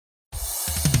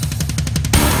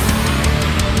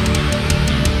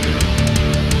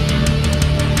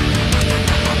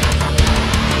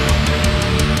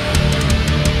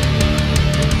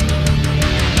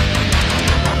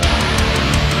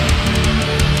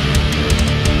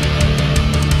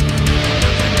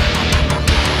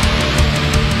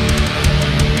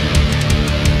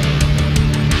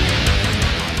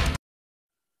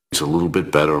a little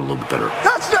bit better, a little bit better.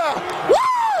 Touchdown! Woo!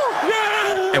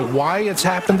 Yeah! And why it's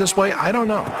happened this way, I don't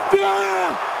know.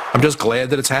 Yeah! I'm just glad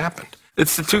that it's happened.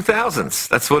 It's the 2000s.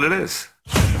 That's what it is.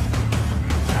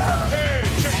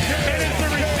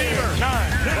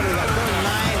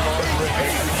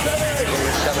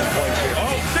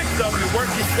 Work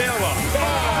your tail off.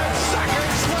 5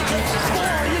 seconds left.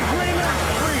 Score, you dreamer.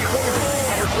 3, 4,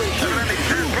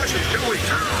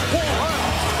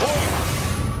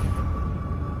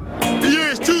 5. The year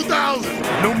is 2000.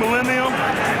 New millennium.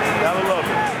 Gotta love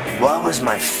it. What was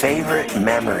my favorite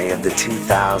memory of the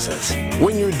 2000s?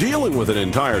 When you're dealing with an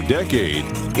entire decade,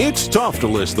 it's tough to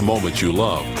list the moments you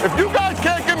love. If you guys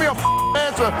can't give me a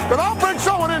answer, then I'll bring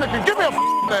someone in that can give me a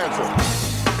answer.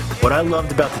 What I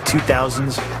loved about the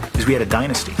 2000s is we had a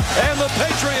dynasty. And the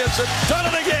Patriots have done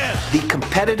it again. The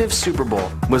competitive Super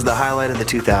Bowl was the highlight of the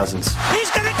 2000s. He's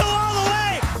gonna go all the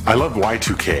way. I loved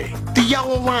Y2K. The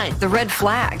yellow line. The red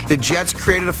flag. The Jets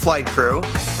created a flight crew,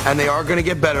 and they are going to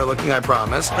get better looking, I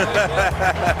promise.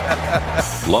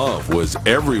 Love was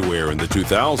everywhere in the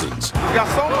 2000s. We got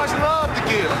so much love to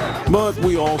give. But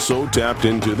we also tapped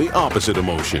into the opposite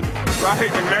emotion. I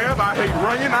hate McNabb, I hate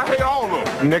Runyon, I hate all of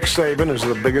them. Nick Saban is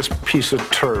the biggest piece of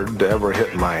turd to ever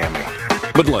hit Miami.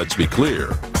 But let's be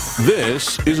clear,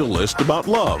 this is a list about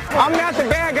love. I'm not the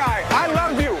bad guy. I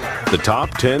love you. The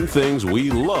top 10 things we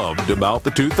loved about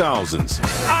the 2000s.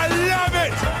 I love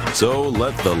it. So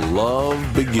let the love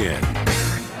begin.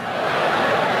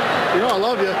 You know I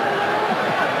love you.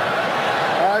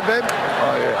 All right, babe?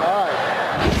 Oh, yeah. All right.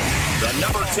 The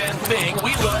number 10 thing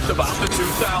we loved about the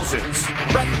 2000s.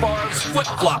 Brett Favre's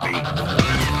flip-floppy.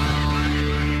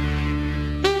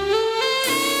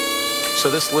 So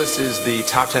this list is the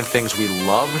top 10 things we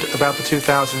loved about the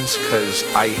 2000s because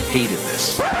I hated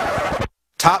this.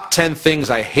 Top 10 things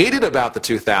I hated about the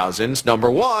 2000s. Number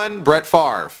 1, Brett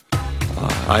Favre.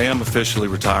 I am officially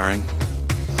retiring.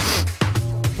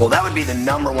 Well, that would be the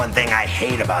number one thing I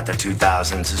hate about the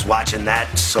 2000s is watching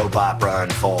that soap opera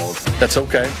unfold. That's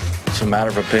okay. It's a matter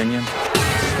of opinion.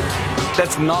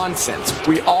 That's nonsense.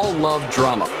 We all love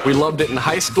drama. We loved it in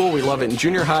high school, we love it in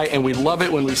junior high, and we love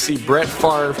it when we see Brett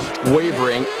Favre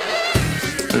wavering.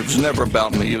 It was never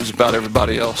about me. It was about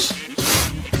everybody else.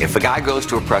 If a guy goes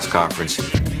to a press conference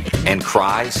and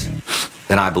cries,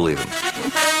 then I believe him.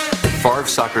 Favre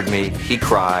suckered me. He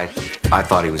cried. I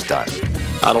thought he was done.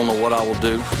 I don't know what I will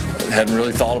do. Hadn't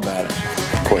really thought about it.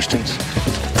 Questions?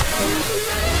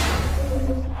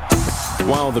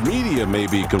 While the media may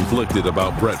be conflicted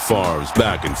about Brett Favre's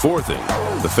back and forthing,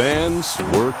 the fans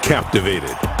were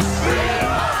captivated.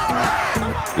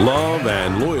 Love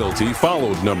and loyalty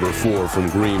followed number 4 from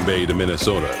Green Bay to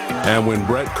Minnesota. And when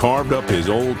Brett carved up his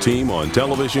old team on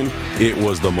television, it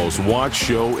was the most watched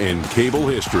show in cable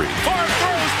history. Favre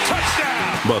throws,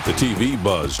 touchdown! But the TV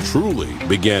buzz truly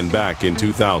began back in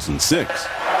 2006.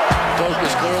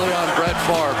 Focus clearly on Brett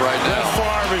Favre right now.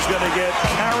 Brett Favre is going to get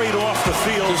carried off the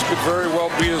field. This could very well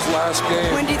be his last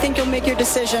game. When do you think you'll make your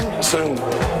decision? Soon.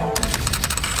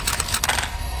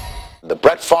 The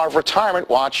Brett Favre retirement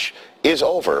watch is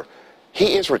over.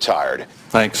 He is retired.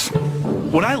 Thanks.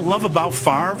 What I love about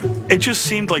Favre, it just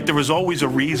seemed like there was always a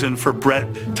reason for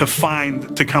Brett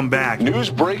to come back. News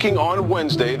breaking on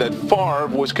Wednesday that Favre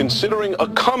was considering a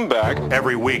comeback.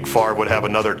 Every week, Favre would have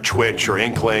another twitch or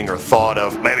inkling or thought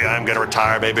of, maybe I'm going to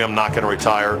retire, maybe I'm not going to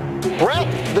retire. Brett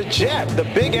the Jet, the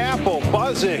Big Apple,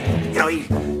 buzzing. You know, he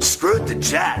screwed the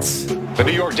Jets. The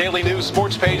New York Daily News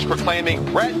sports page proclaiming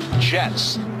Brett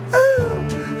Jets.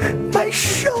 My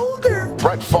shoulder.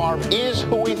 Brett Favre is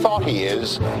who he thought he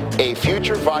is, a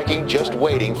future Viking just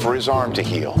waiting for his arm to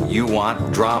heal. You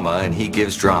want drama, and he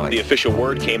gives drama. The official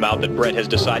word came out that Brett has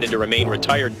decided to remain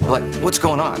retired. What's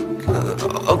going on?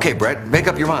 Okay, Brett, make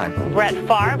up your mind. Brett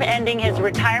Favre ending his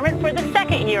retirement for the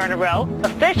 2nd year in a row,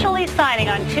 officially signing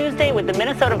on Tuesday with the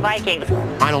Minnesota Vikings.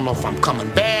 I don't know if I'm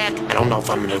coming back. I don't know if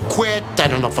I'm going to quit. I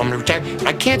don't know if I'm going to retire.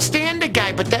 I can't stand the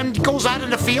guy, but then he goes out in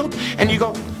the field, and you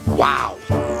go, wow.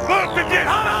 Look, it did.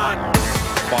 Hold on.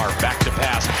 Favre back to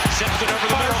pass. Sends it over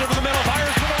the middle.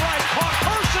 Fires to the right. Caught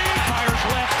Percy. Fires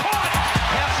left. Caught.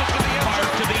 Passes to the end zone.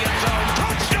 To the end zone.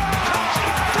 Touchdown.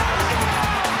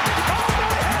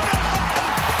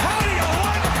 How do you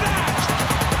like that?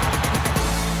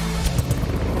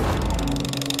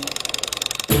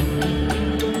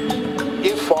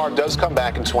 If Favre does come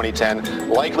back in 2010,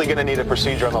 likely going to need a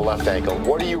procedure on the left ankle.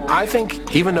 What do you... I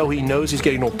think even though he knows he's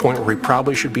getting to a point where he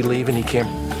probably should be leaving, he can't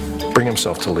bring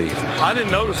himself to leave. I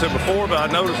didn't notice it before, but I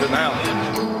notice it now.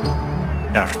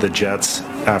 After the Jets,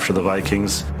 after the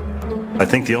Vikings, I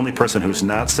think the only person who's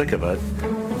not sick of it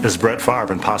is Brett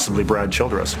Favre and possibly Brad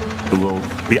Childress, who will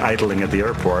be idling at the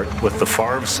airport with the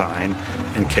Favre sign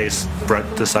in case Brett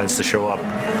decides to show up.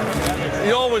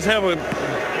 You always have a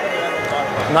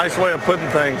nice way of putting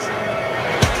things.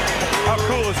 How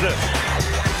cool is this?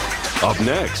 Up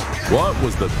next, what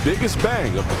was the biggest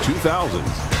bang of the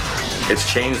 2000s?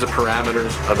 It's changed the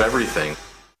parameters of everything.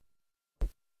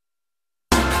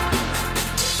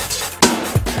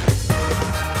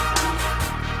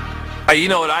 You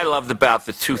know what I loved about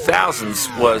the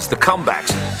 2000s was the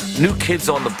comebacks. New kids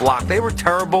on the block. They were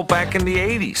terrible back in the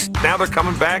 80s. Now they're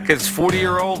coming back as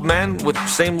 40-year-old men with the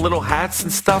same little hats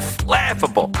and stuff.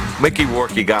 Laughable. Mickey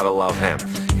Rourke, you gotta love him.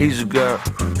 He's a guy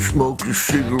smoking a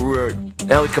cigarette.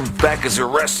 Now he comes back as a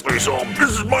wrestler. He's all,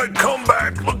 this is my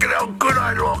comeback. Look at how good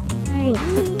I look.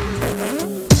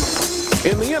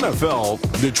 In the NFL,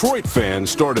 Detroit fans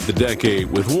started the decade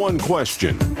with one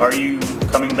question. Are you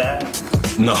coming back?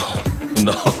 No.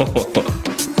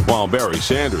 While Barry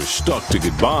Sanders stuck to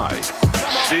goodbye.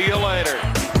 See you later.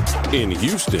 In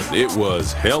Houston, it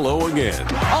was hello again.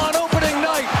 On opening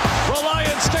night,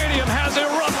 Reliant Stadium has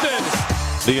erupted.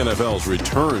 The NFL's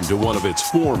return to one of its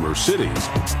former cities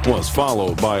was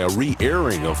followed by a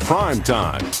re-airing of prime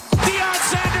time. Deion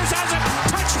Sanders has a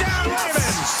touchdown,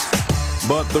 Ravens.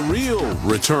 But the real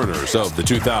returners of the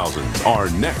 2000s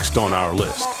are next on our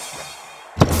list.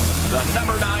 The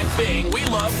number 9 thing we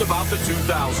loved about the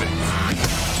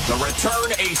 2000s. The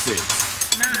return aces.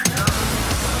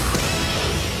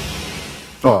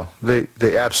 Oh,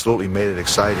 they absolutely made it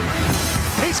exciting.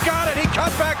 He's got it. He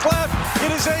cut back left.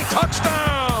 It is a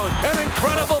touchdown. An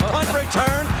incredible punt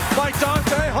return by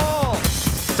Dante Hall.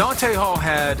 Dante Hall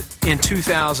had, in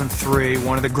 2003,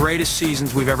 one of the greatest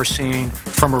seasons we've ever seen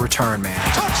from a return man.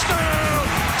 Touchdown!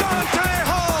 Dante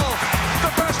Hall,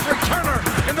 the best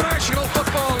returner in the National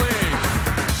Football League.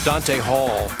 Dante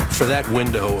Hall, for that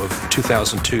window of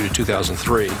 2002 to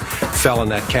 2003, fell in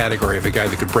that category of a guy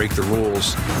that could break the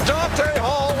rules. Dante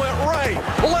Hall went right,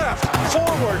 left,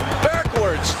 forward,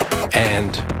 backwards.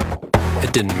 And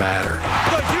it didn't matter.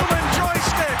 The human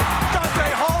joystick. Dante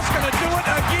Hall's going to do it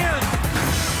again.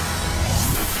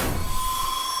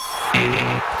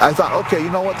 I thought, okay, you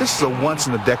know what? This is a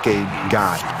once-in-a-decade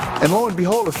guy. And lo and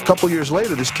behold, a couple years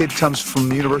later, this kid comes from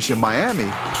the University of Miami,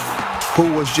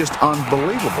 who was just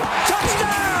unbelievable.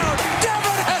 Touchdown!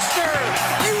 Devin Hester!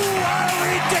 You are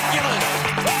ridiculous!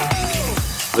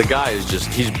 The guy is just,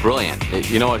 he's brilliant.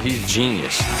 You know what? He's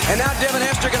genius. And now Devin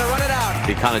Hester going to run it out.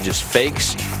 He kind of just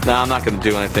fakes. No, I'm not going to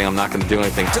do anything. I'm not going to do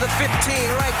anything. To the 15,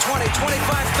 right, 20,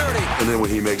 25, 30. And then when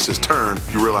he makes his turn,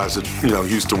 you realize that,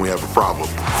 Houston, we have a problem.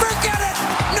 Forget it!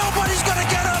 Nobody's going to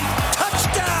get him!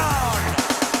 Touchdown!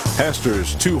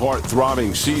 Hester's two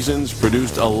heart-throbbing seasons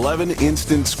produced 11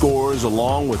 instant scores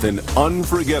along with an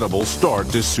unforgettable start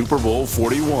to Super Bowl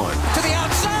 41. To the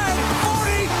outside,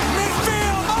 40,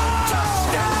 midfield,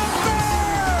 touchdown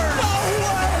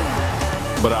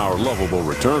Bears! But our lovable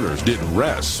returners didn't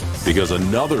rest because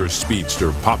another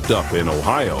speedster popped up in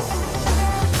Ohio.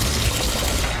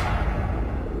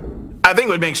 I think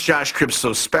what makes Josh Cribbs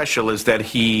so special is that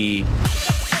he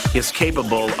is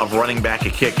capable of running back a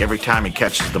kick every time he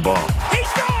catches the ball.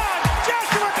 He's gone!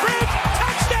 Joshua Cribbs,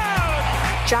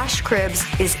 touchdown! Josh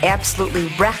Cribbs is absolutely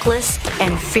reckless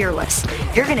and fearless.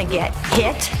 You're going to get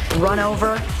hit, run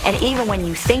over, and even when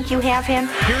you think you have him,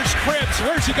 here's Cribbs.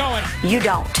 Where's he going? You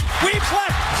don't. Weaves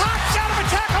left, hops out of a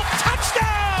tackle,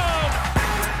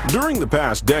 touchdown! During the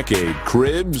past decade,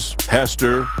 Cribbs,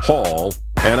 Hester, Hall,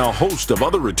 and a host of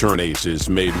other return aces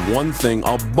made one thing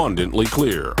abundantly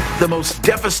clear. The most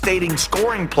devastating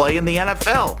scoring play in the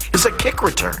NFL is a kick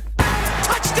return.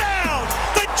 Touchdown!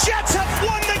 The Jets have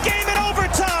won the game in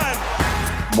overtime!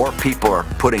 More people are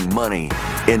putting money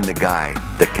in the guy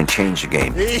that can change the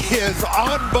game. He is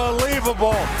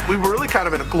unbelievable. We were really kind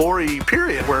of in a glory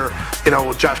period where,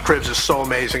 Josh Cribbs is so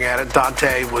amazing at it.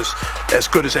 Dante was as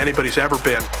good as anybody's ever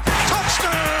been.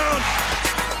 Touchdown!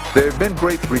 There have been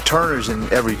great returners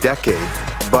in every decade,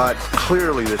 but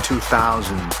clearly the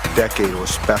 2000 decade was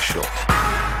special.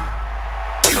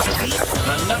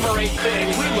 The number 8 thing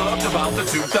we loved about the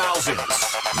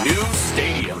 2000s. New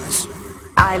stadiums.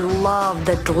 I love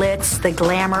the glitz, the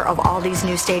glamour of all these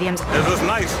new stadiums. It was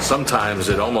nice. Sometimes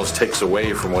it almost takes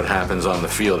away from what happens on the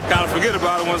field. Gotta forget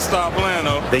about it once start playing,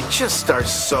 though. They just are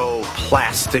so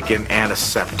plastic and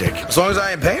antiseptic. As long as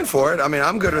I ain't paying for it,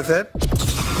 I'm good with it.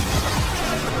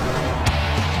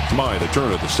 By the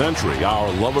turn of the century,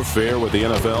 our love affair with the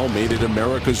NFL made it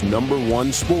America's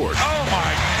 #1 sport. Oh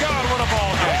my God, what a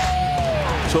ball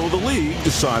game! So the league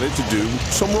decided to do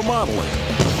some remodeling.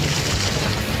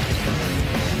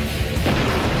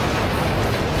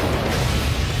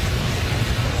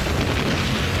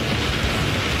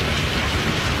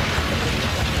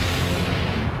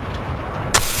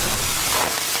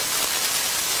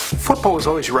 football was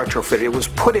always retrofitted. It was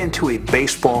put into a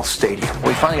baseball stadium.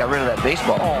 We finally got rid of that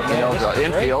baseball, the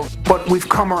infield. But we've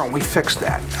come around. We fixed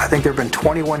that. I think there have been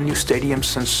 21 new stadiums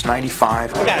since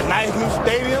 '95. We got a nice new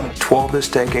stadium. 12 this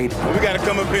decade. We got to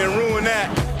come up here and ruin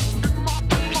that.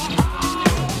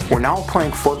 We're now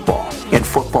playing football in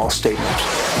football stadiums.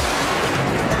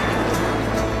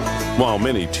 While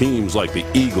many teams like the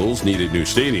Eagles needed new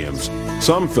stadiums,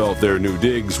 some felt their new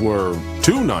digs were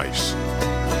too nice.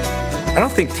 I don't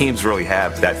think teams really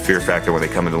have that fear factor when they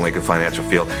come into Lincoln Financial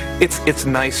Field. It's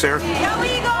nicer,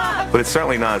 but it's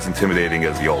certainly not as intimidating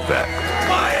as the old vet.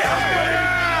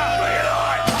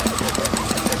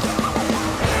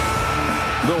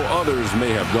 Though others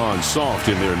may have gone soft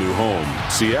in their new home,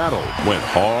 Seattle went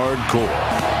hardcore.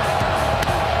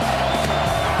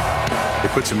 They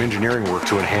put some engineering work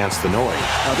to enhance the noise.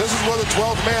 Now this is where the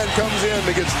 12th man comes in.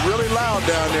 It gets really loud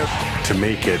down there. To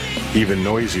make it even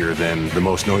noisier than the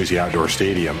most noisy outdoor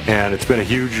stadium. And it's been a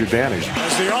huge advantage.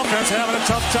 As the offense having a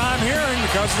tough time hearing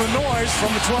because of the noise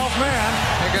from the 12th man.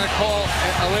 They're going to call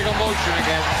illegal motion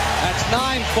again. That's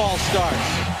 9 false starts.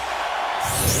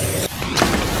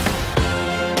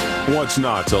 What's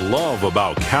not to love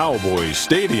about Cowboys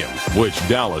Stadium, which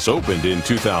Dallas opened in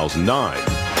 2009?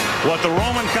 What the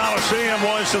Roman Coliseum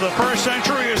was to the first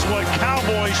century is what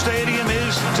Cowboy Stadium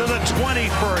is to the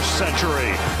 21st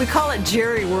century. We call it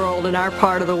Jerry World in our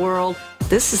part of the world.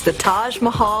 This is the Taj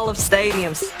Mahal of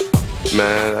stadiums.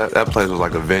 Man, that place was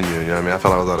like a venue, you know what I mean? I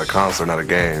felt like I was at a concert, not a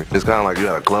game. It's kind of like you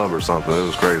at a club or something. It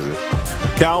was crazy.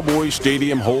 Cowboy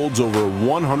Stadium holds over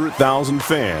 100,000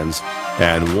 fans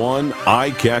and one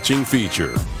eye-catching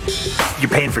feature. You're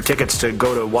paying for tickets to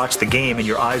go to watch the game, and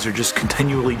your eyes are just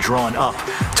continually drawn up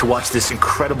to watch this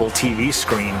incredible TV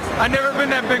screen. I've never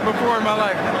been that big before in my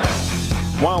life.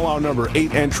 While our number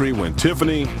 8 entry went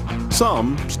Tiffany,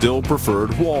 some still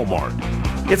preferred Walmart.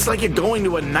 It's like you're going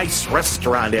to a nice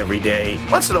restaurant every day.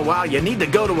 Once in a while, you need to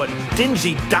go to a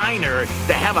dingy diner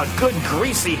to have a good,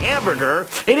 greasy hamburger,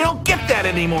 and you don't get that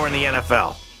anymore in the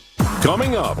NFL.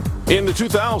 Coming up, in the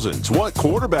 2000s, what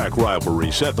quarterback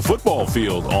rivalry set the football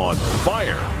field on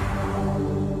fire?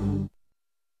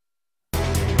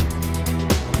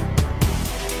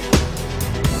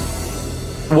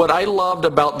 What I loved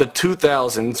about the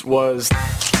 2000s was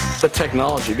the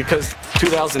technology, because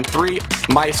 2003,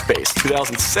 MySpace,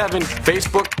 2007,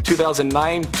 Facebook,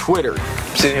 2009, Twitter.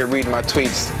 I'm sitting here reading my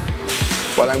tweets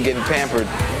while I'm getting pampered.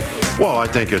 Well, I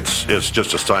think it's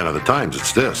just a sign of the times.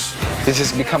 It's this. This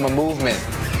has become a movement.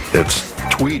 It's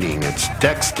tweeting. It's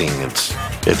texting.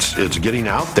 It's getting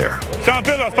out there. John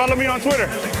Pillow, follow me on Twitter.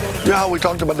 You know how we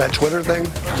talked about that Twitter thing?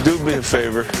 Do me a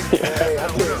favor.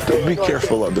 Be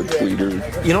careful of the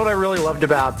tweeter. You know what I really loved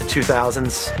about the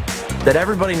 2000s? That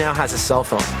everybody now has a cell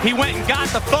phone. He went and got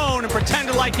the phone and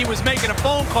pretended like he was making a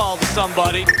phone call to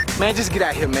somebody. Man, just get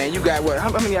out here, man. You got what? How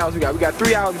many hours we got? We got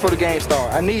 3 hours before the game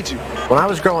starts. I need you. When I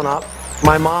was growing up,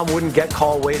 my mom wouldn't get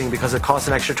call waiting because it cost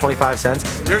an extra 25 cents.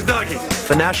 There's Dougie.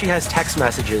 But now she has text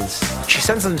messages. She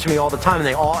sends them to me all the time, and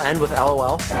they all end with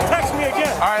LOL. Text me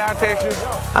again. All right, I'll text you.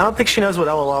 I don't think she knows what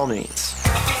LOL means.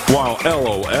 While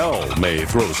LOL may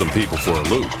throw some people for a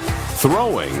loop,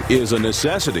 throwing is a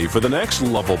necessity for the next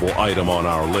lovable item on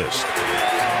our list.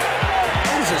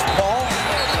 What is this, Paul?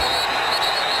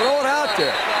 Throw it out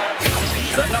there.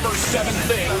 The number 7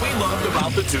 thing we loved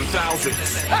about the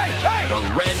 2000s. Hey! The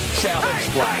red challenge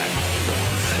flag.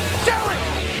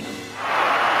 Challenge!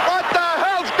 What the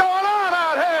hell's going on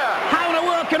out here? How in the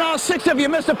world can all 6 of you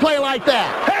miss a play like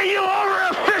that? Hey, you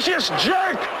over-officious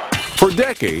jerk! For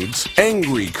decades,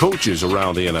 angry coaches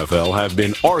around the NFL have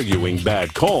been arguing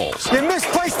bad calls. You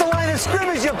misplaced the line of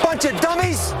scrimmage, you bunch of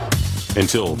dummies!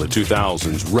 Until the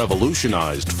 2000s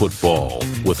revolutionized football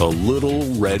with a little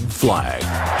red flag.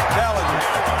 Challenge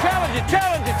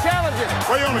it!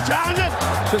 Where you want to challenge it?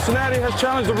 Cincinnati has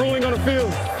challenged the ruling on the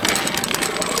field.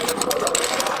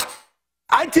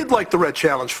 I did like the red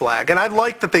challenge flag, and I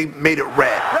like that they made it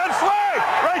red. Red flag!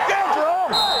 Right there,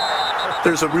 Jerome!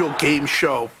 There's a real game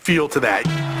show feel to that.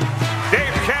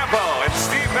 Dave Campo and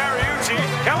Steve Mariucci,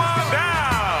 come on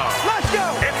down! Let's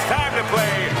go! It's time to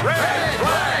play Red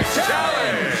Flag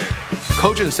Challenge!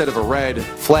 Coaches, instead of a red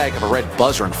flag, have a red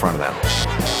buzzer in front of them.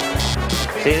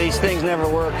 See, these things never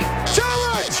work. Challenge!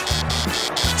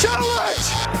 Challenge!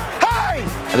 Hey!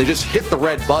 And they just hit the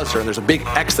red buzzer, and there's a big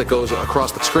X that goes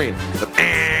across the screen.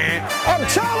 I'm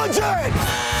challenging!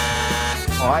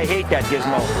 Oh, I hate that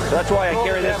gizmo. So that's why I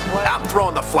carry this. I'm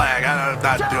throwing the flag. I'm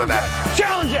not doing that.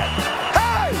 Challenge it!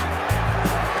 Hey!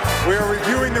 We are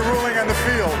reviewing the ruling on the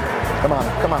field. Come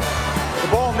on. The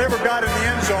ball never got in the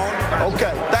end zone.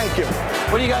 Okay, thank you.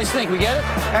 What do you guys think? We get it?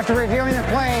 After reviewing the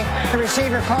play, the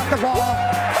receiver caught the ball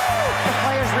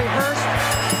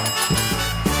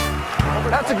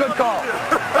That's a good call.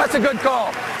 That's a good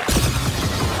call.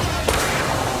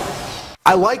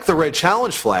 I like the red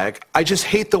challenge flag. I just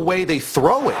hate the way they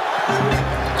throw it.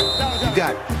 You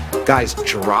got guys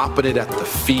dropping it at the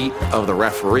feet of the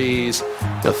referees,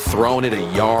 throwing it a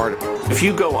yard. If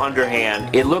you go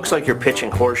underhand, it looks like you're pitching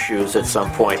horseshoes at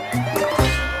some point.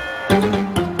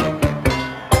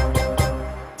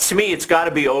 To me, it's got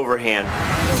to be overhand.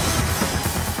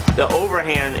 The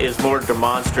overhand is more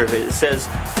demonstrative. It says,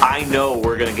 I know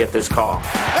we're going to get this call.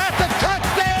 That's a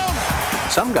touchdown!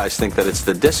 Some guys think that it's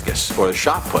the discus or the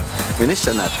shot put. I mean, they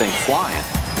send that thing flying.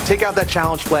 Take out that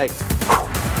challenge flag.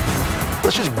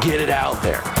 Let's just get it out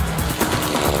there.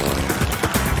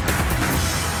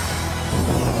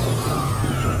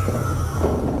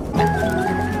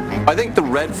 I think the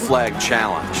red flag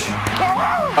challenge,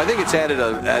 I think it's added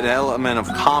an element of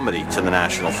comedy to the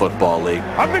National Football League.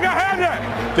 I think I had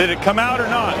that. Did it come out or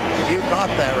not? You got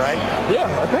that, right? Yeah,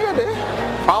 I think I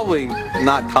did. Probably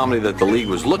not comedy that the league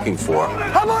was looking for.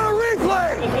 How about a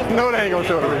replay? No, they ain't gonna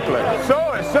show the replay.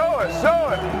 Show it, show it, show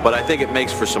it. But I think it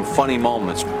makes for some funny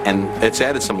moments, and it's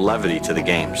added some levity to the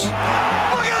games. Look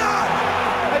at that!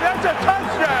 And that's a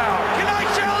touchdown! Can I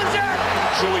challenge it?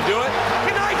 Should we do it?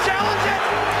 Can I challenge it?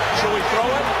 Should we throw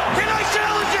it? Can I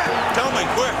challenge it? Tell me,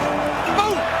 quick.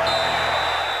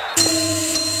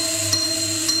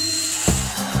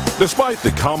 Despite the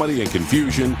comedy and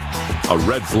confusion, a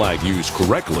red flag used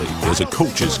correctly is a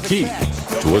coach's key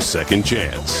to a second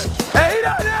chance. Hey, he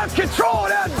doesn't have control of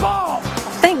that ball!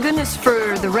 Thank goodness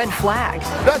for the red flag.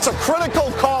 That's a critical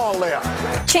call there.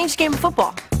 Changed the game of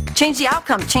football. Changed the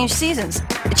outcome. Changed seasons.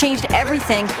 It changed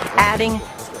everything, adding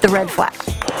the red flag.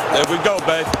 There we go,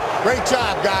 babe. Great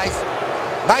job, guys.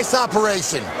 Nice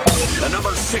operation. The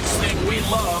number 6 thing we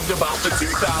loved about the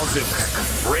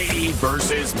 2000s, Brady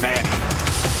versus Manning.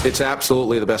 It's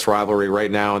absolutely the best rivalry right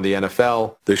now in the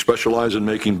NFL. They specialize in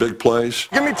making big plays.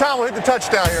 Give me time, we'll hit the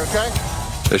touchdown here, okay?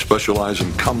 They specialize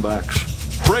in comebacks.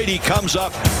 Brady comes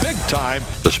up big time.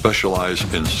 They specialize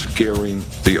in scaring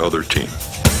the other team.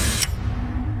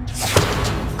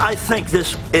 I think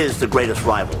this is the greatest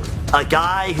rivalry. A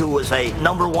guy who was a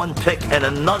 #1 pick and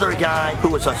another guy who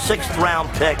was a 6th-round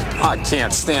pick. I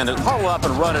can't stand it. Huddle up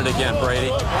and run it again, Brady.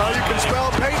 Well, you can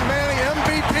spell Peyton Manning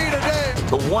MVP today.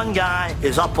 The one guy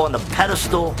is up on the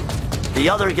pedestal. The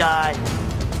other guy,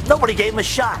 nobody gave him a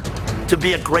shot to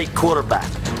be a great quarterback.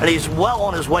 And he's well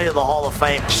on his way to the Hall of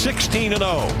Fame.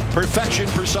 16-0, perfection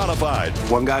personified.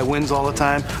 One guy wins all the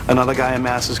time, another guy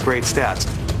amasses great stats.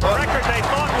 A record they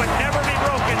thought would never be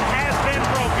broken has been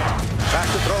broken. Back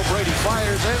to throw, Brady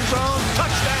fires, end zone,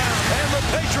 touchdown, and the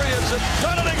Patriots have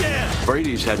done it again.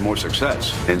 Brady's had more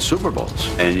success in Super Bowls,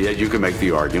 and yet you can make the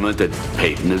argument that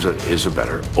Peyton is a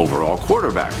better overall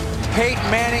quarterback. Peyton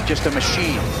Manning, just a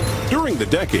machine. During the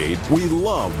decade, we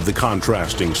loved the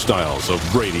contrasting styles of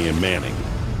Brady and Manning.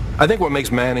 I think what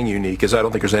makes Manning unique is I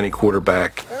don't think there's any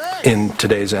quarterback in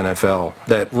today's NFL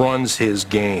that runs his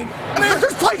game.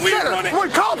 Just play center. We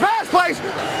call pass plays.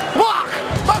 Block.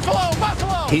 Buffalo,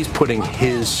 Buffalo. He's putting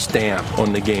his stamp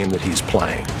on the game that he's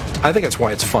playing. I think that's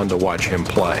why it's fun to watch him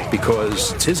play,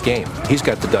 because it's his game. He's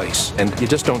got the dice, and you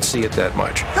just don't see it that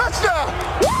much. Touchdown!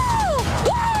 Woo!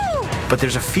 Woo! But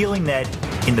there's a feeling that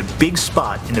in the big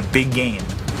spot, in the big game,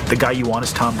 the guy you want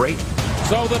is Tom Brady.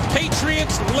 So the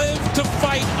Patriots live to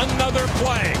fight another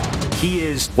play. He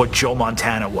is what Joe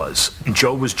Montana was.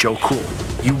 Joe was Joe Cool.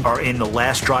 You are in the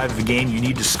last drive of the game, you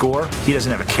need to score. He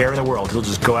doesn't have a care in the world. He'll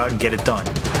just go out and get it done.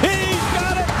 He's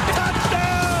got it!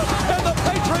 Touchdown! And the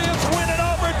Patriots win in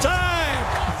overtime!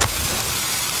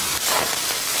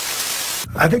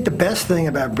 I think the best thing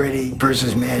about Brady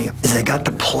versus Manning is they got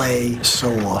to play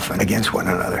so often against one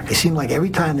another. It seemed like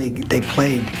every time they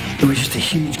played, it was just a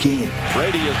huge game.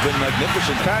 Brady has been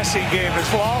magnificent. Passing game is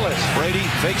flawless. Brady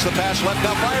fakes the pass, left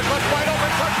out, fires, left wide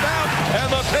open, touchdown, and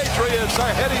the Patriots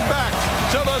are heading back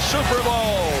to the Super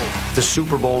Bowl. The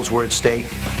Super Bowls were at stake.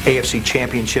 AFC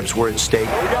championships were at stake.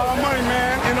 We got our money,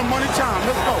 man, and the money time.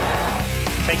 Let's go.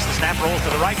 Takes the snap, rolls to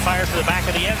the right, fires to the back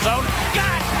of the end zone.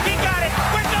 Got it! He got it!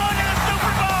 We're going to the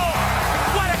Super Bowl!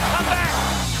 What a comeback!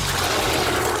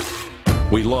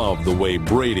 We loved the way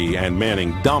Brady and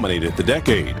Manning dominated the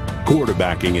decade,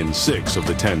 quarterbacking in 6 of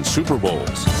the 10 Super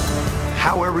Bowls.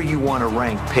 However you want to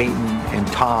rank Peyton and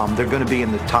Tom, they're going to be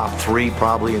in the top 3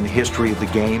 probably in the history of the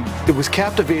game. It was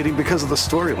captivating because of the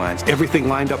storylines. Everything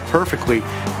lined up perfectly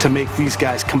to make these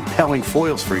guys compelling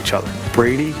foils for each other.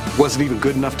 Brady wasn't even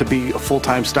good enough to be a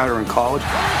full-time starter in college.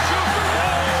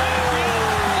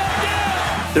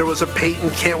 There was a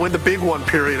Peyton can't win the big one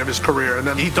period of his career, and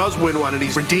then he does win one, and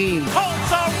he's redeemed.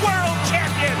 Colts are world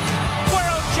champions!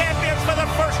 World champions for the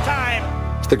first time!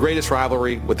 the greatest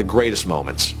rivalry with the greatest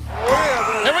moments.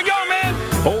 Here we go, man.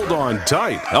 Hold on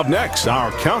tight. Up next, our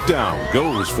countdown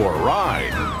goes for a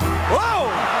ride. Whoa!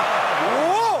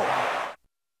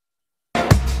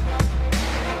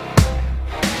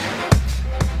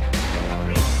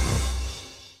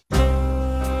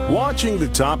 Watching the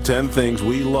top 10 things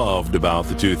we loved about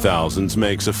the 2000s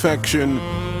makes affection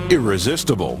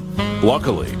irresistible.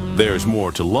 Luckily, there's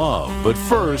more to love, but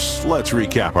first, let's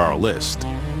recap our list.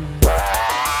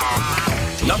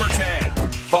 Number 10,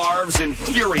 Favre's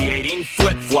infuriating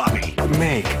flip-flopping.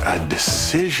 Make a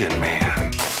decision,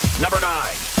 man. Number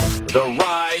 9, the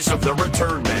rise of the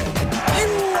return man.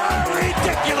 You are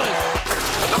ridiculous.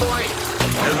 Number 8,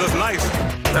 This is nice.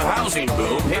 the housing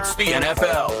boom hits the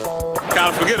NFL.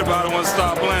 Gotta forget about it once it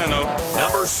start playing, though.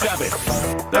 Number 7,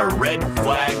 the red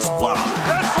flags fly.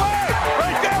 Red flag!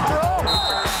 Right there, bro!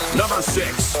 Number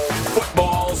 6,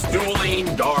 football's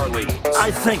dueling darlings.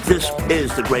 I think this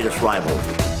is the greatest rivalry.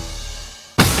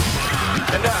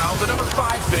 And now, the number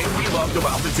 5 thing we loved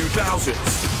about the 2000s,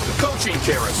 the coaching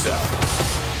carousel.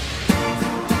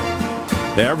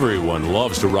 Everyone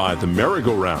loves to ride the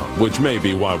merry-go-round, which may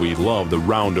be why we love the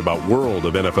roundabout world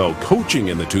of NFL coaching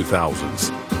in the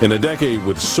 2000s. In a decade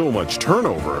with so much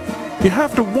turnover, you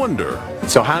have to wonder.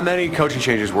 So how many coaching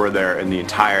changes were there in the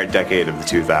entire decade of the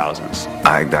 2000s?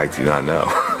 I do not know.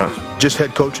 Just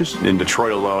head coaches? In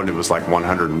Detroit alone, it was like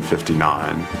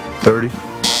 159. 30?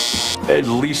 At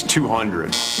least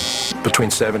 200.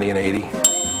 Between 70 and 80.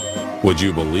 Would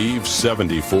you believe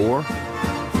 74?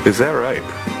 Is that right?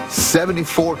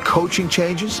 74 coaching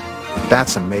changes?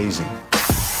 That's amazing.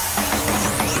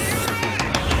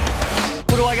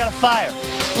 Who do I got to fire?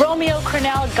 Romeo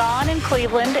Crennel gone in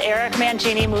Cleveland, Eric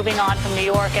Mangini moving on from New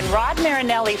York, and Rod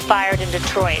Marinelli fired in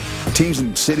Detroit. Teams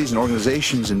and cities and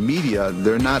organizations and media,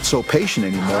 they're not so patient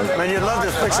anymore. I mean, you'd love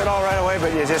to fix it all right away,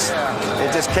 but you just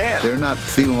can't. They're not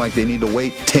feeling like they need to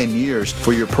wait 10 years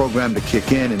for your program to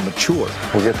kick in and mature.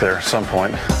 We'll get there at some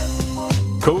point.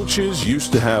 Coaches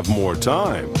used to have more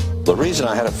time. The reason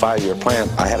I had a 5-year plan,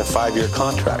 I had a 5-year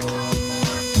contract.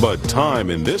 But time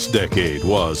in this decade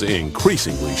was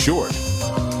increasingly short.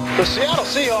 The Seattle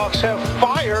Seahawks have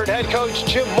fired head coach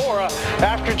Jim Mora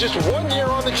after just 1 year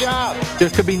on the job. There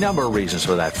could be a number of reasons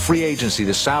for that. Free agency,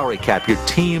 the salary cap, your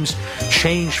teams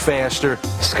change faster.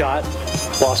 Scott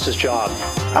lost his job.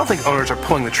 I don't think owners are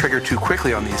pulling the trigger too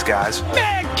quickly on these guys.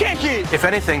 Man, kick it! If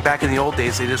anything, back in the old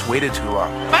days, they just waited too long.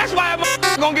 That's why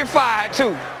I'm gonna get fired,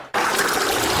 too.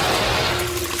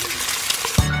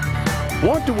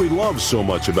 What do we love so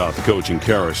much about the coaching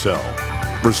carousel?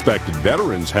 Respected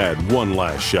veterans had one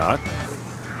last shot.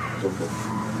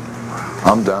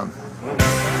 I'm done.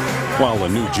 While a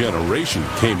new generation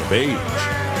came of age.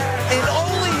 In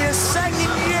only his second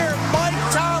year, Mike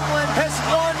Tomlin has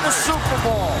won the Super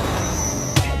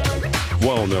Bowl.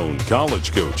 Well-known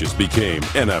college coaches became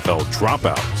NFL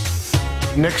dropouts.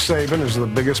 Nick Saban is the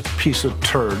biggest piece of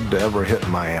turd to ever hit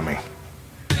Miami.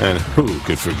 And who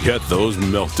could forget those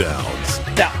meltdowns?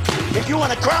 Now, if you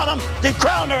want to crown them, then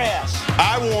crown their ass.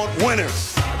 I want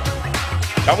winners.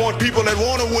 I want people that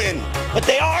want to win. But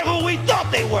they are who we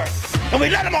thought they were, and we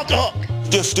let them off the hook.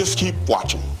 Just keep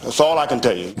watching. That's all I can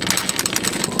tell you.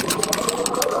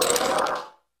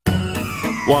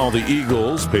 While the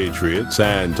Eagles, Patriots,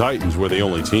 and Titans were the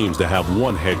only teams to have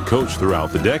one head coach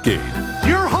throughout the decade,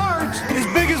 Your heart's as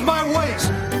big as my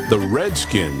waist. the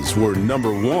Redskins were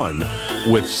 #1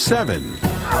 with 7.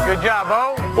 Good job,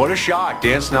 Bo. What a shock.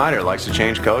 Dan Snyder likes to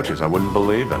change coaches. I wouldn't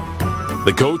believe it.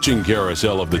 The coaching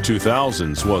carousel of the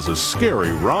 2000s was a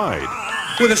scary ride.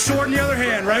 With a sword in the other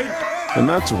hand, right? And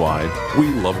that's why we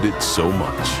loved it so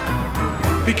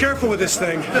much. Be careful with this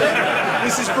thing.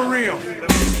 This is for real.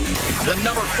 The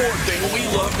number 4 thing we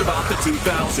loved about the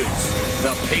 2000s,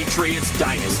 the Patriots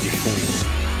dynasty.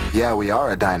 Yeah, we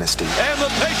are a dynasty. And the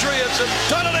Patriots have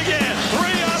done it again.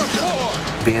 3 out of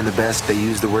 4. Being the best, they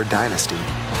use the word dynasty.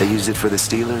 They used it for the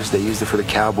Steelers, they used it for the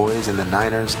Cowboys and the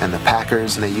Niners and the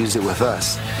Packers, and they used it with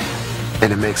us.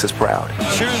 And it makes us proud.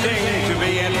 Choosing to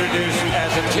be introduced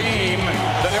as a team,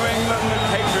 the New England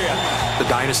Patriots. The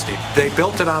dynasty. They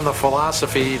built it on the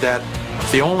philosophy that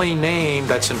the only name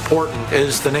that's important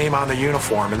is the name on the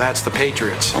uniform, and that's the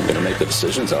Patriots. I'm going to make the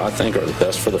decisions that I think are the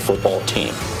best for the football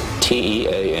team.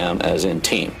 T-E-A-M as in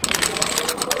team.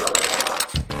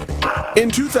 In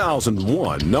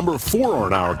 2001, number 4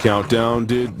 on our countdown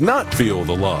did not feel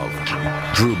the love.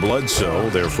 Drew Bledsoe,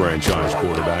 their franchise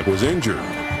quarterback, was injured,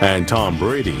 and Tom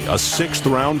Brady, a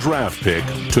 6th-round draft pick,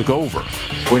 took over.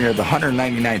 When you're the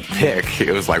 199th pick,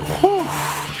 it was like, whew.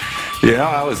 You know,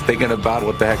 I was thinking about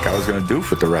what the heck I was going to do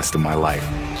for the rest of my life.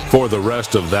 For the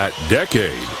rest of that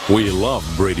decade, we loved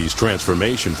Brady's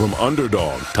transformation from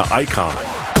underdog to icon.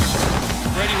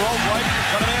 Brady rolls right,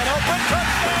 got a man open,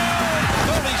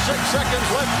 touchdown! 36 seconds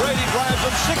left, Brady drives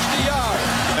him 60 yards.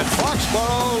 And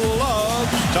Foxborough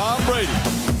loves Tom Brady.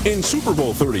 In Super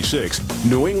Bowl 36,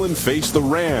 New England faced the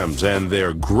Rams and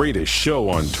their greatest show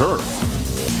on turf.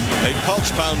 A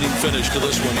pulse-pounding finish to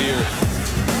this one here.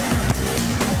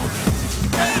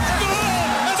 It's good!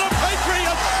 And the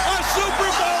Patriots are Super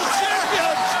Bowl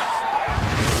champions!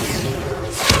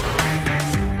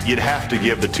 You'd have to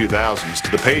give the 2000s to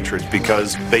the Patriots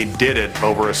because they did it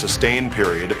over a sustained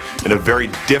period in a very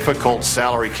difficult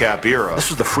salary cap era. This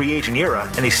was the free agent era,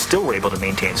 and they still were able to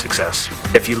maintain success.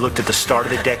 If you looked at the start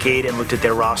of the decade and looked at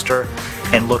their roster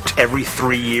and looked every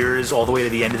 3 years all the way to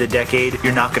the end of the decade,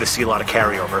 you're not going to see a lot of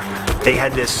carryover. They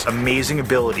had this amazing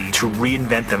ability to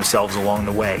reinvent themselves along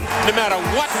the way. No matter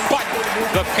what button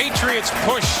the Patriots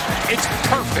push, it's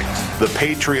perfect. The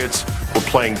Patriots were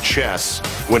playing chess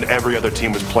when every other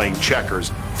team was playing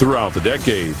checkers. Throughout the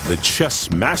decade, the chess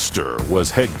master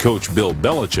was head coach Bill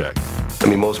Belichick. I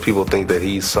mean, most people think that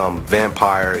he's some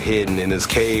vampire hidden in his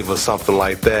cave or something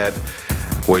like that,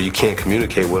 where you can't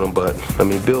communicate with him, but, I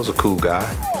mean, Bill's a cool guy.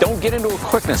 Don't get into a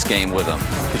quickness game with him,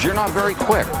 because you're not very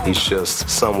quick. He's just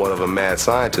somewhat of a mad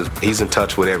scientist. He's in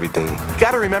touch with everything. You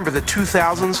gotta remember the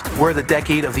 2000s were the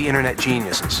decade of the internet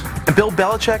geniuses. And Bill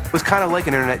Belichick was kind of like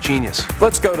an internet genius.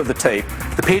 Let's go to the tape.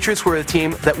 The Patriots were a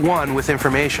team that won with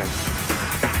information.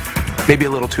 Maybe a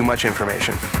little too much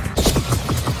information.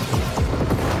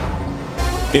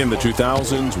 In the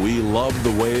 2000s, we loved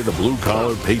the way the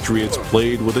blue-collar Patriots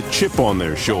played with a chip on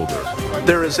their shoulder.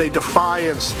 There is a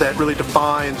defiance that really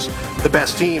defines the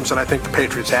best teams, and I think the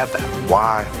Patriots have that.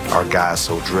 Why are guys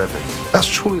so driven? That's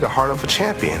truly the heart of a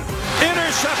champion.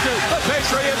 Intercepted! The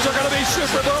Patriots are going to be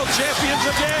Super Bowl champions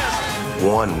again!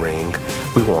 1 ring.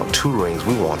 We want 2 rings.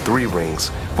 We want 3 rings.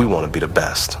 We want to be the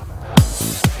best.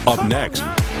 Up next,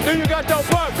 Then you got your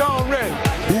buck already.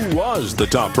 who was the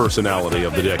top personality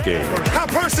of the decade? How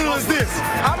personal is this?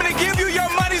 I'm going to give you your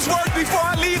money's worth before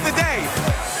I leave the day.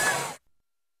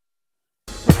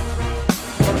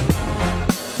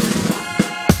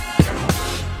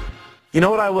 You know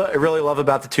what I really love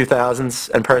about the 2000s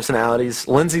and personalities?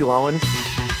 Lindsay Lohan,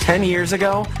 10 years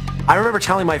ago, I remember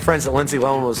telling my friends that Lindsay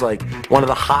Lohan was like one of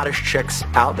the hottest chicks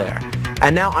out there.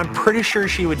 And now I'm pretty sure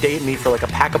she would date me for like a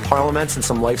pack of Parliaments and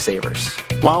some Lifesavers.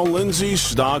 While Lindsay's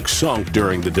stock sunk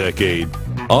during the decade,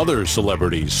 other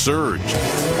celebrities surged.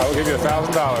 I will give you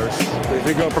 $1,000 if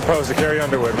you go propose to Carrie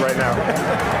Underwood right now.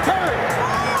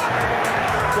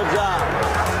 Good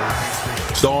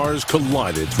job. Stars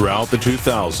collided throughout the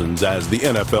 2000s as the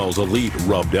NFL's elite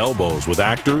rubbed elbows with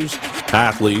actors,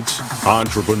 athletes,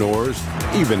 entrepreneurs,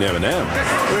 even Eminem.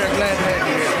 We're glad to have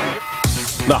you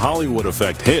here. The Hollywood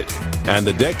effect hit, and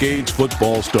the decade's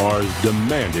football stars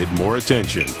demanded more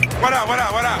attention. What up, what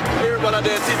up, what up? Everybody out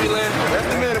there at TV land. That's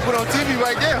the man to put on TV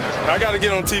right there. I got to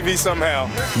get on TV somehow.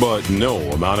 But no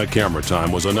amount of camera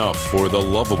time was enough for the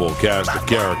lovable cast of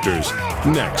characters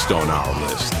next on our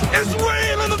list. It's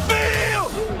real in the field!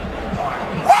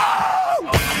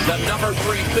 The number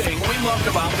 3 thing we loved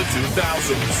about the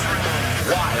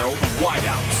 2000s. Wild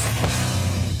wideouts.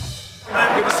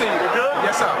 Good to see you. Good?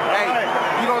 Yes, sir.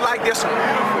 Hey, you don't like this one.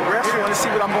 The rest want to see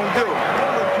what I'm going to do.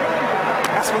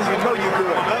 That's when you know you're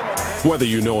good. Whether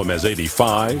you know him as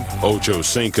 85, Ocho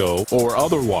Cinco, or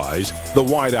otherwise, the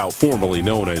wideout formerly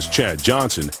known as Chad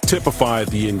Johnson typified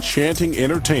the enchanting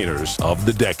entertainers of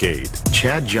the decade.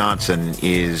 Chad Johnson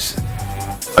is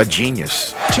a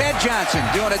genius. Chad Johnson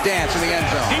doing a dance in the end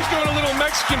zone. He's doing a little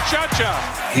Mexican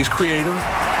cha-cha. He's creative.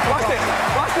 Watch this.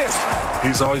 Watch this.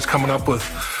 He's always coming up with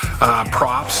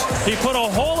props. He put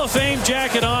a Hall of Fame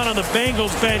jacket on the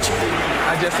Bengals bench.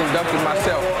 I just inducted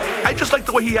myself. I just like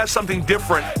the way he has something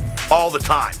different all the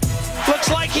time.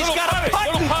 Looks like he's got a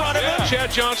putt in front of him.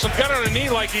 Chad Johnson got on a knee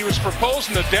like he was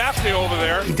proposing to Daphne over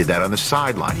there. He did that on the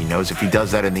sideline. He knows if he does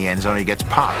that in the end zone, he gets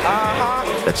popped.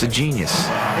 That's a genius. Is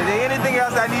there anything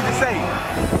else I need to say?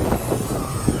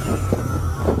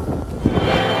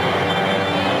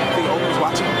 The Oprah's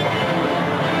watching.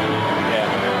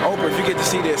 Yeah. Oprah, if you get to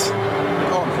see this,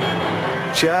 call me.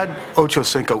 Chad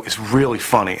Ochocinco is really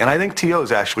funny, and I think T.O.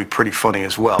 is actually pretty funny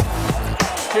as well.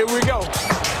 Here we go.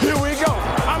 Here we go.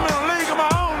 I'm in a league of my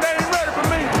own. They ain't ready for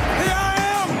me. Here I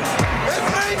am. It's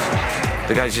me.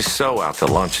 The guy's just so out to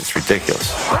lunch, it's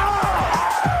ridiculous.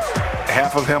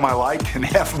 Half of him I like, and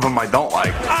half of him I don't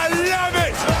like. I love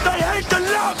it. They hate to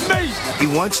love me. He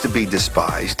wants to be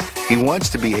despised. He wants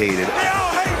to be hated. They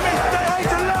all hate me. They hate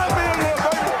to love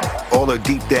me. Although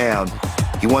deep down,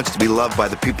 He wants to be loved by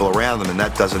the people around him, and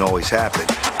that doesn't always happen.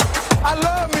 I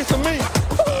love me some meat.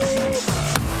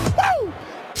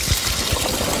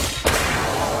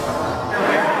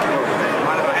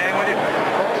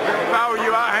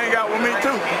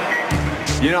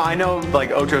 You know, I know like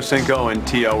Ocho Cinco and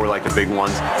T.O. were like the big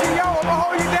ones. T.O., I'm gonna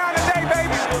hold you down today,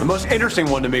 baby. The most interesting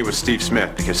one to me was Steve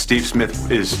Smith, because Steve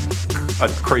Smith is a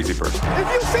crazy person.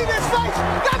 If you see this face,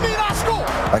 that means I score.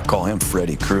 I call him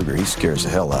Freddy Krueger. He scares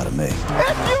the hell out of me.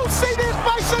 If you see this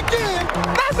face again,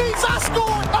 that means I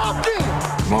scored again.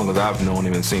 As long as I've known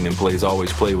him and seen him play, he's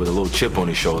always played with a little chip on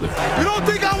his shoulder. You don't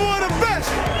think I'm one of the best?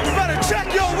 You better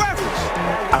check your reference.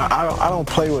 I don't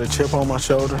play with a chip on my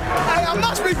shoulder. Hey, I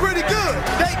must be pretty good.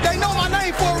 They know my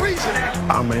name for a reason.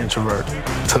 I'm an introvert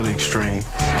to the extreme.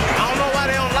 I don't know why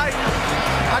they don't like me.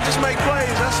 I just make plays,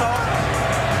 that's all.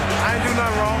 I ain't do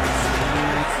nothing wrong.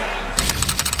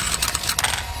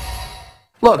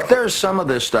 Look, there's some of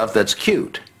this stuff that's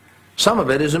cute. Some of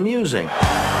it is amusing. Is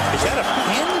that a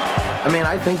pen? I mean,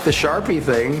 I think the Sharpie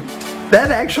thing,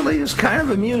 that actually is kind of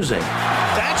amusing.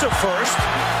 That's a first.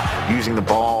 Using the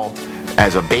ball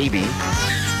as a baby,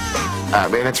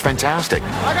 man, that's fantastic.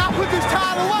 I gotta put this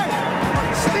towel away.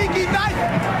 Sneaky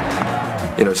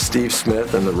night. You know, Steve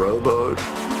Smith and the rowboat,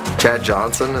 Chad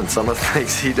Johnson and some of the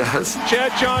things he does.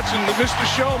 Chad Johnson, the Mr.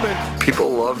 Showman. People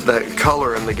love that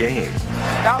color in the game.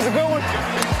 That was a good one.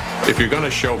 If you're going to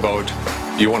showboat,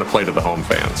 you want to play to the home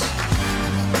fans.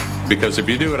 Because if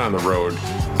you do it on the road,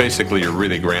 basically you're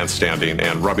really grandstanding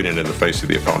and rubbing it in the face of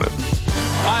the opponent.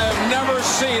 I have never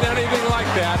seen anything like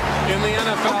that in the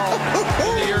NFL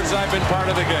in the years I've been part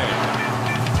of the game.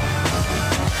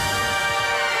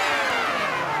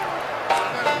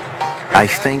 I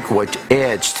think what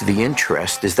adds to the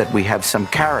interest is that we have some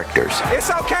characters. It's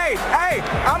okay. Hey,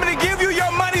 I'm gonna give you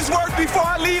your money's worth before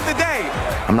I leave today.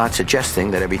 I'm not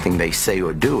suggesting that everything they say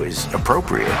or do is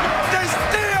appropriate. They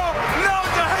still know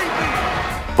to hate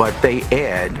me. But they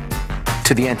add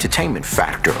to the entertainment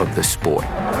factor of the sport.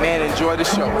 Man, enjoy the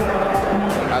show.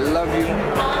 I love you,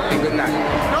 and good night.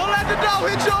 Don't let the dough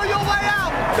hit you on your way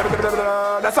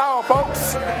out. That's all,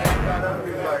 folks.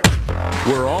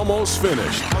 We're almost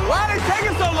finished. Why are they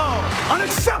taking so long?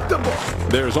 Unacceptable.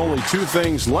 There's only two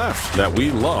things left that we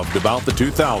loved about the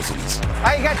 2000s.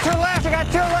 Hey, you got two left. You got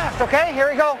two left. Okay, here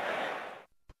we go.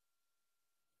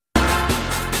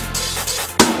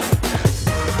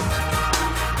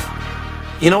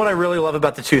 You know what I really love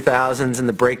about the 2000s and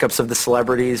the breakups of the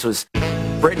celebrities was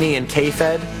Britney and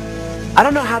K-Fed. I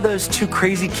don't know how those two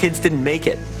crazy kids didn't make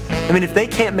it. I mean, if they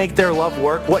can't make their love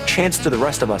work, what chance do the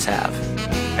rest of us have?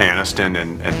 Aniston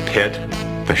and Pitt,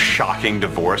 the shocking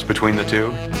divorce between the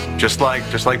two, just like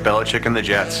Belichick and the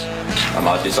Jets.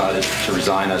 I decided to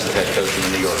resign as the head coach of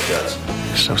the New York Jets.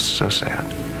 So sad.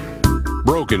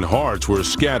 Broken hearts were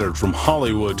scattered from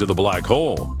Hollywood to the black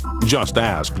hole. Just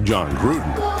ask John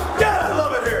Gruden. Yeah, I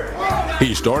love it here.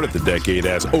 He started the decade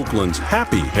as Oakland's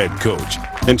happy head coach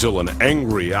until an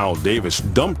angry Al Davis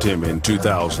dumped him in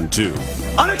 2002.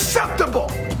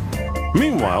 Unacceptable.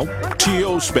 Meanwhile,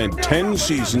 T.O. spent 10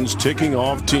 seasons ticking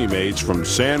off teammates from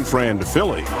San Fran to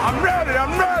Philly. I'm ready.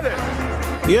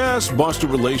 Yes, busted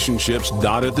relationships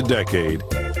dotted the decade,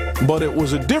 but it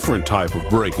was a different type of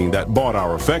breaking that bought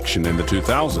our affection in the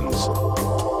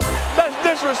 2000s. That's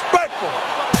disrespectful.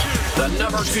 The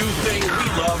number two thing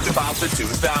we loved about the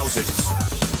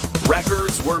 2000s.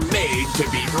 Records were made to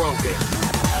be broken.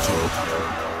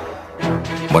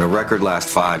 When a record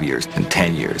lasts 5 years, and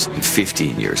 10 years, and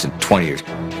 15 years, and 20 years,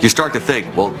 you start to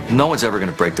think, well, no one's ever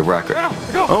going to break the record.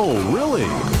 Oh, really?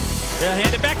 They'll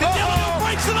hand it back to Dillon, who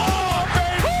breaks it all, baby!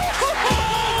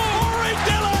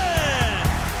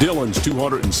 Dillon's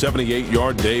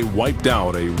 278-yard day wiped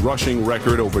out a rushing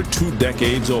record over 2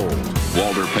 decades old.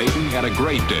 Walter Payton had a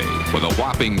great day with a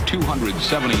whopping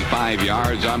 275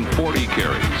 yards on 40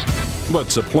 carries. But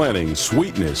supplanting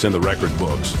sweetness in the record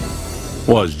books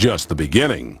was just the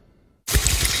beginning.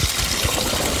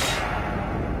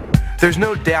 There's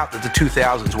no doubt that the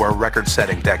 2000s were a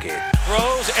record-setting decade.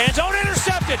 Throws, end zone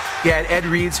intercepted. You had Ed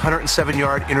Reed's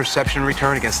 107-yard interception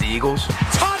return against the Eagles.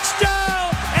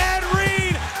 Touchdown, Ed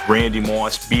Reed. Randy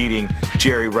Moss beating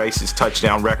Jerry Rice's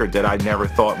touchdown record that I never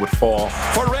thought would fall.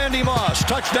 For Randy Moss,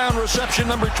 touchdown reception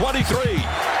number 23,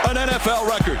 an NFL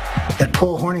record. That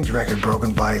Paul Hornung's record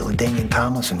broken by LaDainian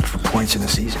Tomlinson for points in the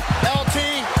season. LT,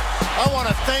 I want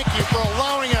to thank you for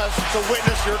allowing us to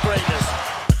witness your greatness.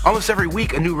 Almost every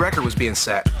week, a new record was being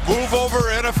set. Move over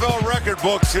NFL record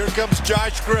books. Here comes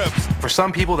Josh Cribbs. For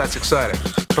some people, that's exciting.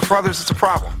 But for others, it's a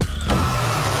problem.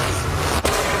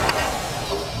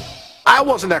 I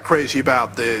wasn't that crazy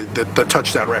about the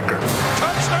touchdown record.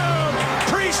 Touchdown!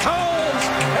 Priest Holmes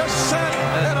has set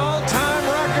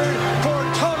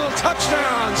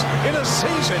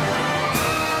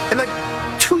And like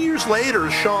 2 years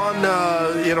later, Sean,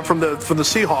 from the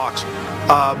Seahawks,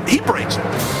 he breaks it.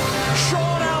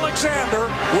 Sean Alexander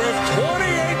with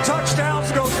 28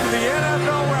 touchdowns goes to the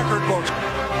NFL record books.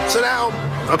 So now,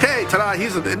 okay, ta-da,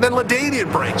 and then LaDainian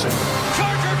breaks it.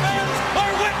 Charger fans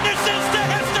are witnesses to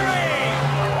history.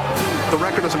 The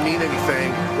record doesn't mean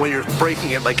anything when you're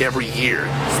breaking it like every year.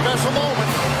 Special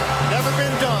moment, never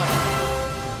been done.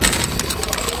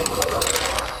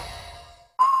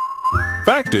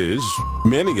 Fact is,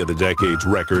 many of the decade's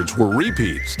records were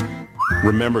repeats.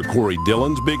 Remember Corey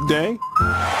Dillon's big day?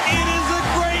 It is a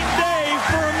great day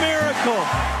for a miracle.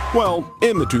 Well,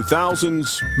 in the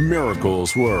 2000s,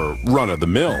 miracles were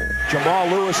run-of-the-mill. Jamal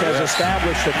Lewis has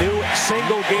established a new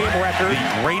single-game record.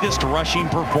 The greatest rushing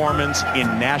performance in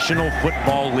National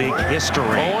Football League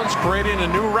history. Owens creating a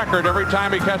new record every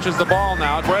time he catches the ball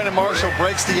now. Brandon Marshall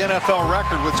breaks the NFL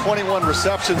record with 21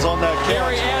 receptions on that catch.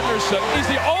 Gary Anderson is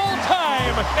the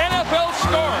all-time NFL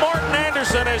scorer. Martin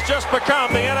Anderson has just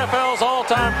become the NFL's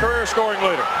all-time career scoring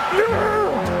leader.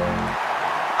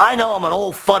 I know I'm an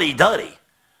old fuddy-duddy,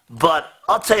 but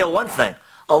I'll tell you one thing.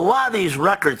 A lot of these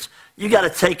records, you got to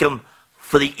take them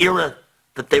for the era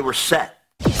that they were set.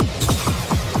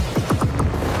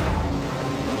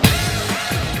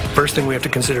 First thing we have to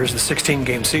consider is the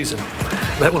 16-game season.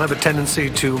 That will have a tendency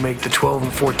to make the 12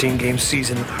 and 14-game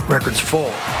season records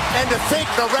fall. And to think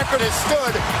the record has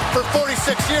stood for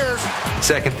 46 years.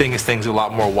 Second thing is things are a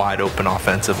lot more wide open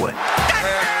offensively. Number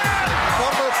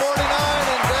 49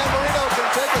 and Dan Marino can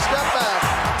take a step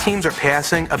back. Teams are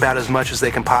passing about as much as they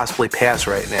can possibly pass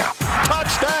right now.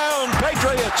 Touchdown,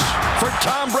 Patriots for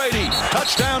Tom Brady.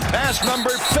 Touchdown pass number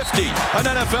 50, an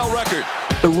NFL record.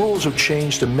 The rules have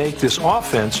changed to make this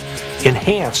offense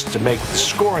enhanced, to make the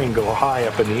scoring go high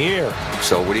up in the air.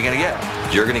 So what are you going to get?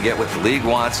 You're going to get what the league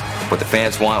wants, what the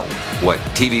fans want, what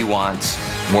TV wants,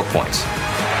 more points.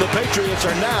 The Patriots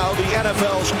are now the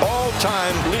NFL's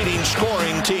all-time leading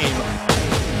scoring team.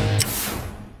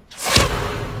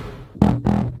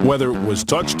 Whether it was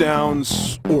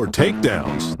touchdowns or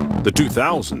takedowns, the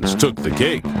 2000s took the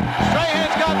cake.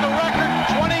 Strahan's got the record,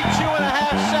 22 and a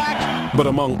half sacks. But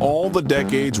among all the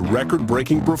decade's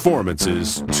record-breaking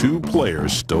performances, two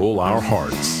players stole our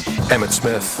hearts. Emmitt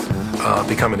Smith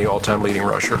becoming the all-time leading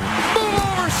rusher. Move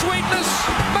over, sweetness.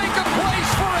 Make a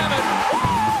place for Emmitt.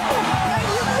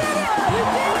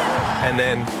 And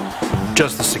then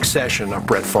just the succession of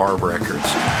Brett Favre records.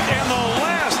 And the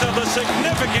last of the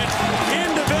significant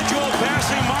individual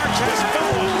passing marks has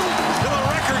fallen to the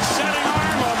record-setting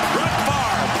arm of Brett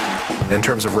Favre. In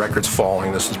terms of records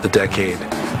falling, this is the decade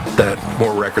that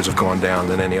more records have gone down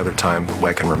than any other time that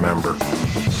I can remember.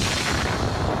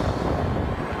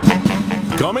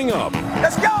 Coming up.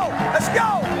 Let's go! Let's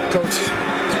go! Coach,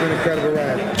 it's been an incredible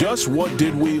ride. Just what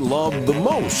did we love the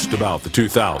most about the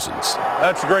 2000s?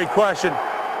 That's a great question.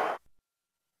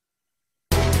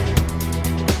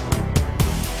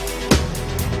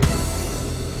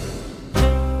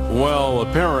 Well,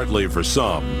 apparently for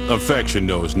some, affection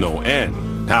knows no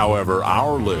end. However,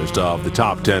 our list of the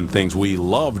top 10 things we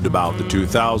loved about the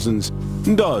 2000s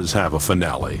does have a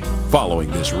finale. Following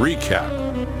this recap.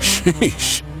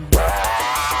 Sheesh.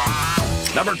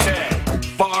 Number 10,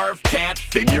 Favre can't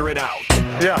figure it out.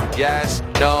 Yeah. Yes,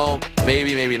 no,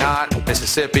 maybe, maybe not.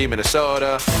 Mississippi,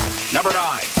 Minnesota. Number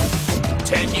 9,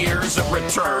 10 years of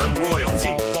return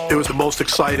royalty. It was the most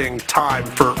exciting time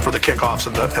for the kickoffs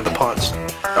and the punts.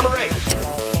 Number 8,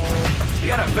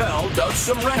 the NFL does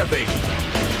some renovating.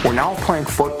 We're now playing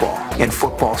football in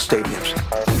football stadiums.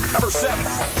 Number 7,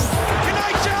 can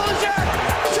I challenge that?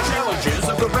 Challenges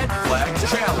of the Red Flag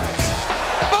Challenge.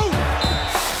 Boom!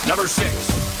 Number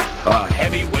 6, a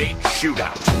heavyweight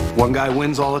shootout. One guy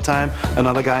wins all the time,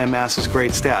 another guy amasses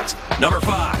great stats. Number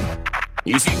 5,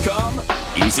 easy come,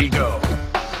 easy go.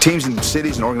 Teams and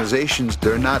cities and organizations,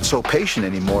 they're not so patient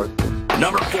anymore.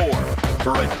 Number 4,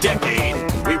 for a decade,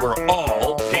 we were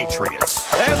all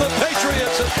Patriots. And the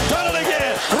Patriots have done it again.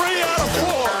 3 out of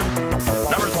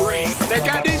 4. Number 3, They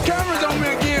got these cameras on me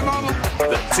again, mama.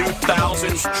 the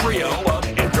 2000s trio of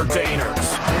entertainers.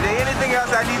 Is there anything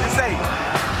else I need to say?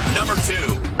 Number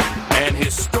 2, an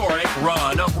historic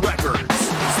run of records.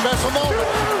 Special moment,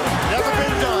 never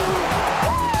been done.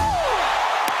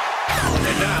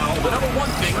 And now, the number 1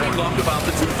 thing we loved about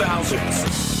the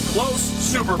 2000s, close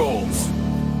Super Bowls.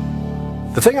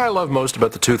 The thing I loved most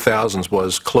about the 2000s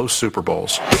was close Super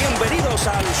Bowls. Bienvenidos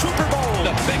al Super Bowl.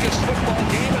 The biggest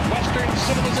football game in Western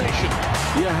civilization.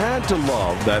 You had to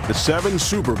love that the 7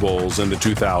 Super Bowls in the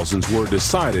 2000s were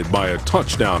decided by a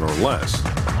touchdown or less.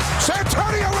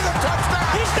 Santonio with a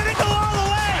touchdown. He's going to go all the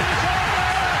way.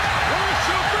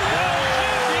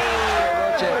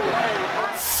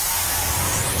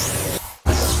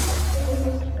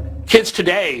 Kids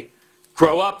today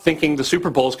grow up thinking the Super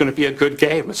Bowl is going to be a good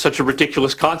game. It's such a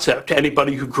ridiculous concept to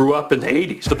anybody who grew up in the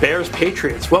 80s. The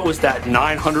Bears-Patriots, what was that,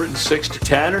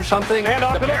 906-10 or something? And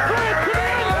up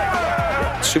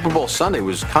Super Bowl Sunday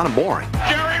was kind of boring.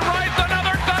 Jerry Rice,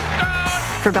 another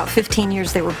touchdown! For about 15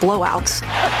 years, they were blowouts.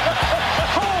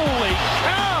 Holy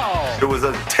cow! It was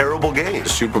a terrible game. The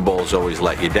Super Bowls always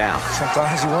let you down.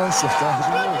 Sometimes you win, sometimes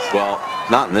you lose. Well,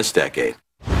 not in this decade.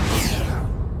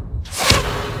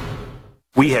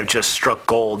 We have just struck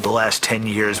gold the last 10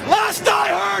 years. Last I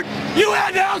heard, you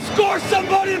had to outscore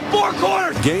somebody in 4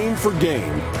 quarters! Game for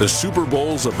game, the Super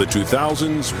Bowls of the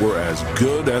 2000s were as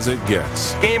good as it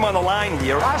gets. Game on the line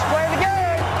here. Last play of the game!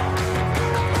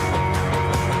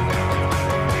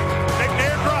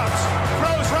 McNair drops,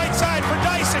 throws right side for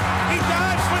Dyson. He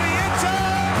dives for the end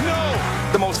zone!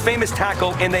 No! The most famous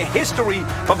tackle in the history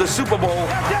of the Super Bowl.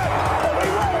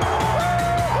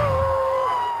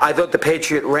 I thought the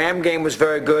Patriot-Ram game was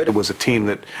very good. It was a team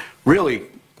that really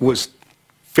was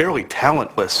fairly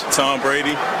talentless. Tom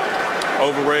Brady,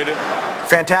 overrated.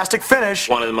 Fantastic finish.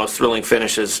 One of the most thrilling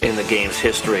finishes in the game's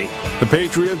history. The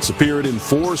Patriots appeared in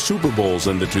 4 Super Bowls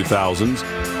in the 2000s.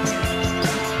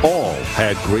 All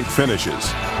had great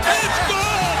finishes. It's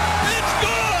good! It's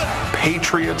good!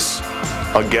 Patriots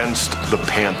against the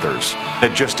Panthers.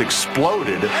 It just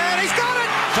exploded. And he's got it!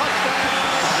 Touchdown!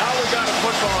 Now we've got a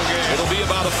football game. It'll be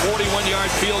about a 41-yard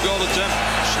field goal attempt.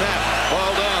 Snap,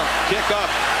 ball down, kick up,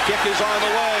 kick is on the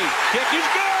way, kick is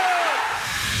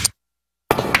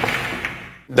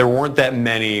good! There weren't that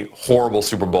many horrible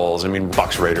Super Bowls. I mean,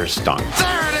 Bucs Raiders stunk.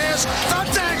 There it is!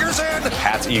 The dagger's in!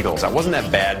 Pats Eagles. That wasn't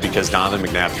that bad because Donovan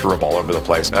McNabb threw a ball over the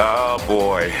place. Oh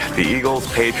boy, the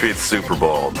Eagles-Patriots Super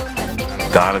Bowl.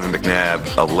 Donovan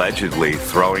McNabb allegedly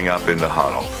throwing up in the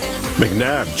huddle.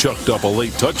 McNabb chucked up a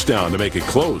late touchdown to make it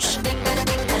close.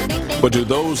 But do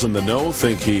those in the know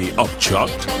think he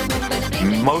up-chucked?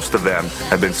 Most of them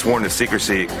have been sworn to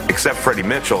secrecy, except Freddie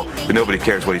Mitchell, but nobody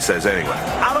cares what he says anyway.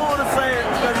 I don't want to say it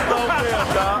because it's no fair,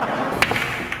 Tom.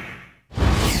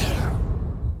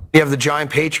 You have the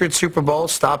Giant Patriots Super Bowl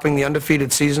stopping the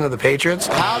undefeated season of the Patriots.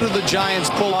 How did the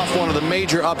Giants pull off one of the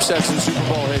major upsets in Super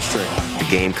Bowl history? The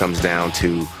game comes down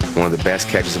to one of the best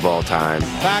catches of all time.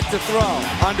 Back to throw,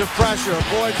 under pressure,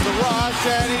 avoids the rush,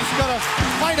 and he's going to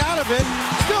fight out of it.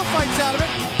 Still fights out of it.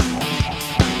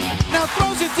 Now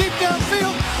throws it deep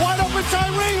downfield. Wide open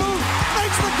Tyree, who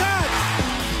makes the catch.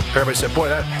 Everybody said, boy,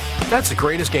 that's the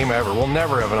greatest game ever. We'll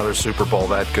never have another Super Bowl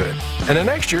that good. And the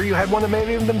next year, you had one that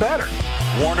maybe even been better.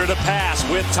 Warner to pass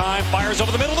with time, fires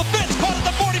over the middle of the fence, caught at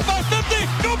the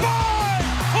 45-50. Goodbye!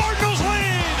 Cardinals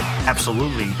lead!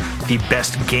 Absolutely the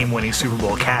best game-winning Super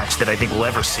Bowl catch that I think we'll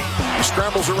ever see. He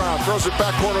scrambles around, throws it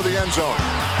back corner of the end zone.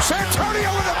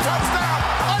 Santonio with a touchdown!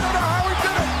 I don't know how he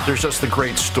did it! There's just the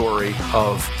great story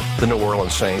of the New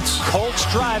Orleans Saints. Colts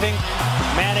driving.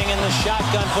 Manning in the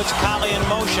shotgun, puts Collie in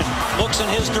motion. Looks in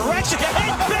his direction.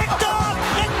 It's picked off!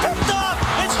 It's picked off!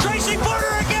 It's Tracy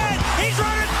Porter again! He's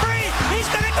running free! He's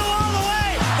going to go all the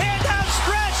way! Hand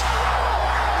outstretched!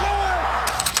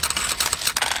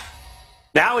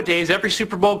 Nowadays, every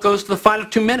Super Bowl goes to the final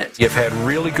 2 minutes. You've had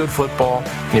really good football,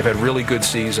 and you've had really good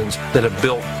seasons that have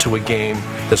built to a game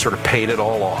that sort of paid it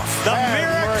all off. The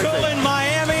miracle in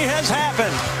Miami has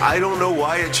happened. I don't know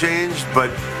why it changed, but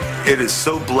it is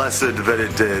so blessed that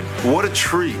it did. What a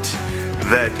treat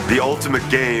that the ultimate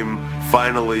game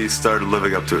finally started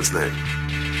living up to its name.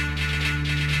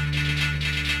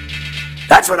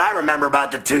 That's what I remember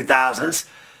about the 2000s,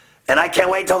 and I can't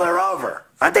wait till they're over.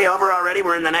 Aren't they over already?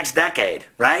 We're in the next decade,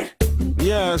 right?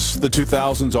 Yes, the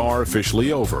 2000s are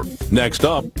officially over. Next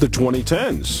up, the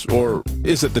 2010s. Or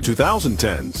is it the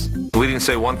 2010s? We didn't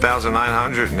say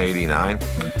 1,989.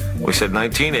 We said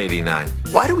 1989.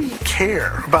 Why do we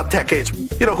care about decades?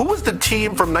 You know, who was the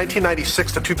team from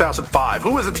 1996 to 2005?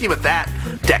 Who was the team at that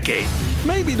decade?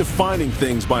 Maybe defining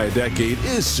things by a decade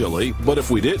is silly, but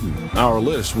if we didn't, our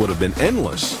list would have been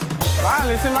endless. Wow,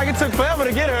 it seemed like it took forever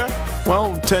to get here.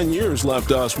 Well, 10 years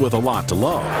left us with a lot to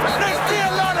love. They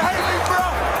still learn to hate me,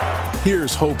 bro!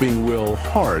 Here's hoping we'll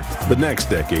heart the next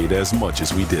decade as much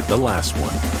as we did the last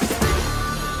one.